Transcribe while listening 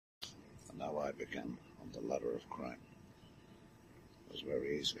how I began on the ladder of crime. It was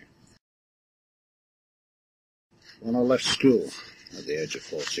very easy. When I left school at the age of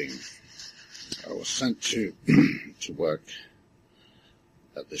 14, I was sent to to work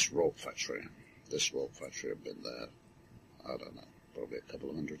at this rope factory. This rope factory had been there, I don't know, probably a couple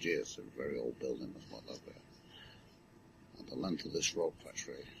of 100 years. A very old building was what that there. And the length of this rope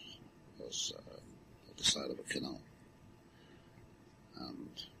factory was at the side of a canal. And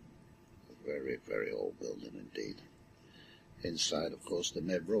a very, very old building indeed. Inside, of course, they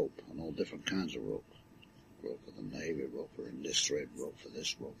made rope, and all different kinds of rope. Rope for the Navy, rope for industry, rope for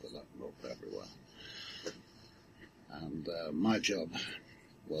this, rope for that, rope everywhere. And my job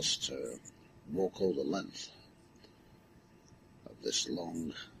was to walk all the length of this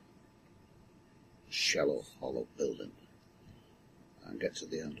long, shallow, hollow building and get to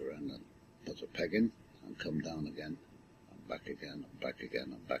the under end and put a peg in and come down again and back again and back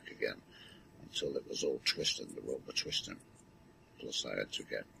again and back again until it was all twisting, the rope was twisting. Plus I had to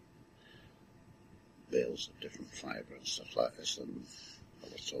get bales of different fibre and stuff like this, and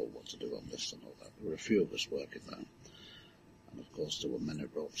I was told what to do on this and all that. There were a few of us working there, and of course there were many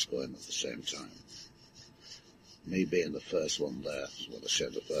ropes going at the same time. Me being the first one there, well, I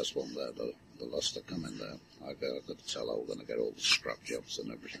said the first one there, the last to come in there, I got to tell I was going to get all the scrap jobs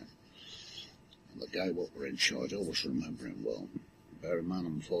and everything. And the guy what were in charge, I always remember him well. Bear in mind,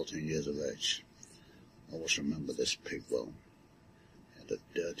 I'm 14 years of age. I always remember this pig well. He had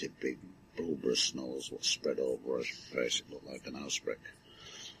a dirty, big, bulbous nose what spread over his face. It looked like an house brick.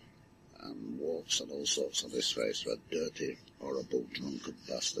 And warts and all sorts on his face. A dirty, horrible, drunken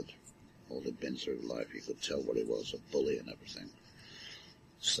bastard. All he'd been through life, you could tell what he was, a bully and everything.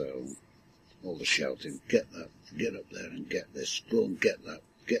 So, all the shouting, get that, get up there and get this, go and get that,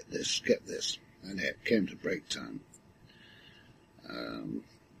 get this, get this. And it came to break time.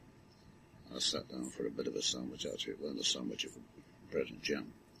 I sat down for a bit of a sandwich, actually. It wasn't a sandwich, it was bread and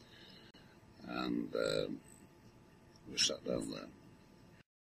jam. And we sat down there.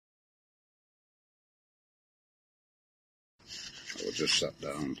 I just sat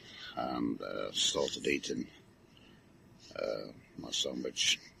down and started eating my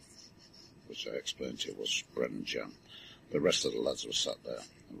sandwich, which I explained to you was bread and jam. The rest of the lads were sat there,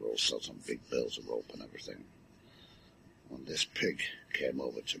 and were all sat on big bales of rope and everything. When this pig came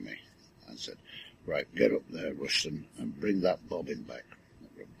over to me and said, right, get up there, Rushton, and bring that bobbin back. There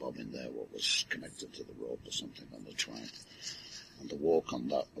was a bobbin there what was connected to the rope or something on the twine. And the walk on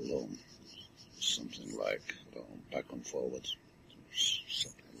that alone was something like, I don't know, back and forward,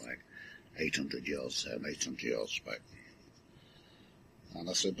 something like 800 yards there and 800 yards back. And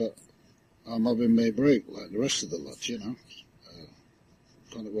I said, but I'm having my break like the rest of the lot, you know.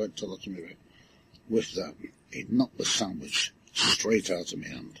 Kind of wait till I come back. With that, he knocked the sandwich straight out of my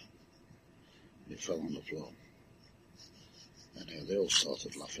hand. It fell on the floor. Anyhow, they all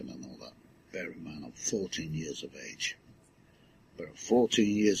started laughing and all that. Bear in mind, I'm 14 years of age. But at 14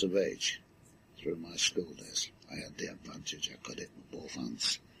 years of age, through my school days, I had the advantage. I could hit with both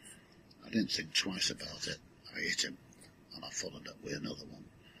hands. I didn't think twice about it. I hit him, and I followed up with another one.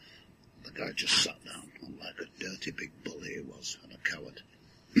 The guy just sat down, and like a dirty big bully he was, and a coward.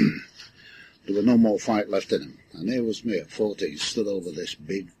 There was no more fight left in him, and here was me at 14, stood over this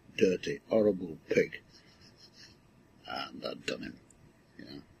big, dirty, horrible pig, and I'd done him, you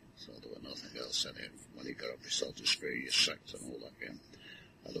know, so there was nothing else in him. When he got up, he started screaming, "You sacked," and all that game.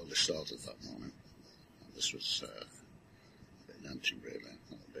 I'd only started that morning, and this was a bit empty, really.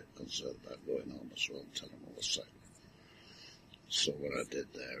 I'm a bit concerned about going home as well and telling him I was sacked. So what I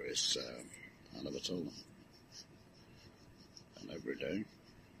did there is, I never told them. And every day,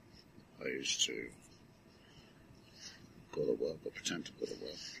 I used to go to work or pretend to go to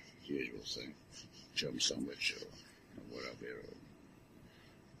work, the usual thing, jam sandwich or whatever, or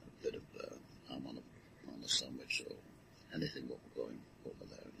a bit of ham on a sandwich or anything what were going over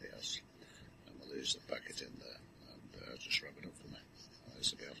there in the house. And we'll use the packet in there and just wrap it up for me. I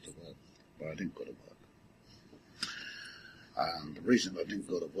used to be after work, but I didn't go to work. And the reason I didn't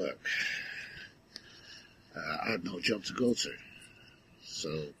go to work, I had no job to go to.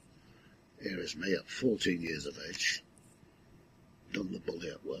 So here is me at 14 years of age, done the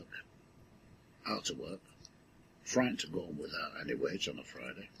bully at work, out of work, frightened to go home without any wage on a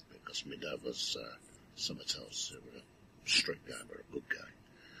Friday, because my dad was somewhat else. He was a strict guy, but a good guy.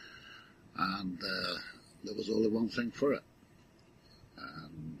 And there was only one thing for it.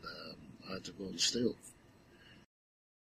 And I had to go and steal.